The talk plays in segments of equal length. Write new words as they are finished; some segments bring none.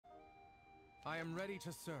I am ready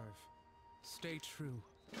to serve. Stay true.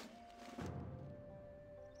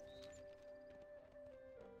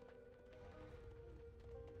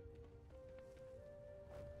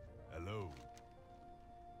 Hello.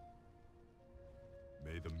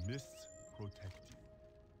 May the mists protect you.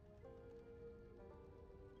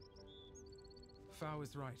 Fao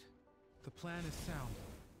is right. The plan is sound,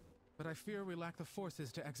 but I fear we lack the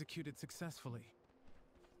forces to execute it successfully.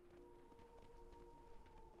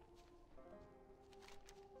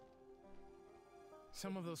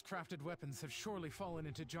 Some of those crafted weapons have surely fallen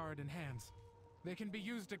into Jarradin hands. They can be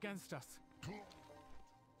used against us.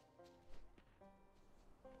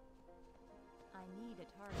 I need a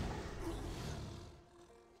target.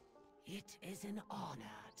 It is an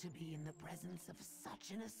honor to be in the presence of such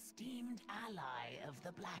an esteemed ally of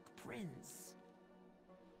the Black Prince.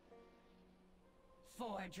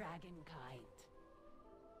 For Dragonkind.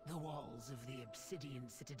 The walls of the Obsidian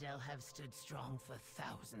Citadel have stood strong for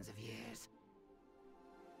thousands of years.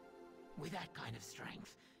 With that kind of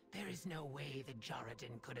strength, there is no way the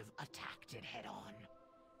Jarradin could have attacked it head-on.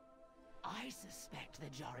 I suspect the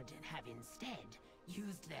Jarradin have instead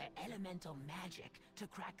used their elemental magic to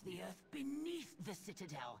crack the earth beneath the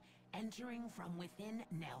Citadel, entering from within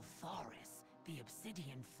Neltharis, the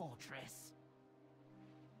Obsidian Fortress.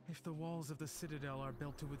 If the walls of the Citadel are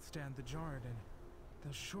built to withstand the Jarradin,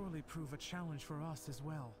 they'll surely prove a challenge for us as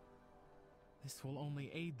well. This will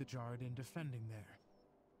only aid the Jarradin defending there.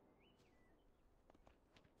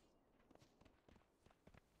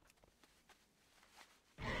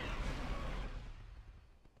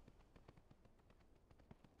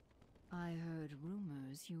 I heard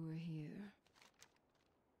rumors you were here.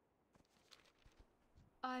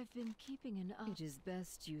 I've been keeping an eye. It is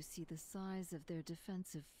best you see the size of their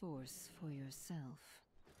defensive force for yourself.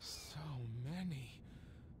 So many.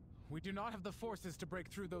 We do not have the forces to break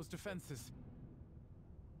through those defenses.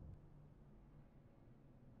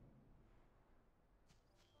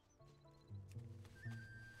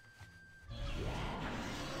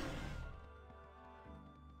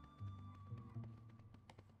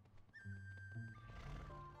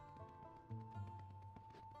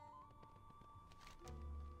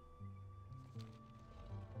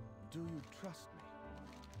 Do you trust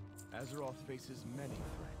me? Azeroth faces many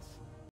threats.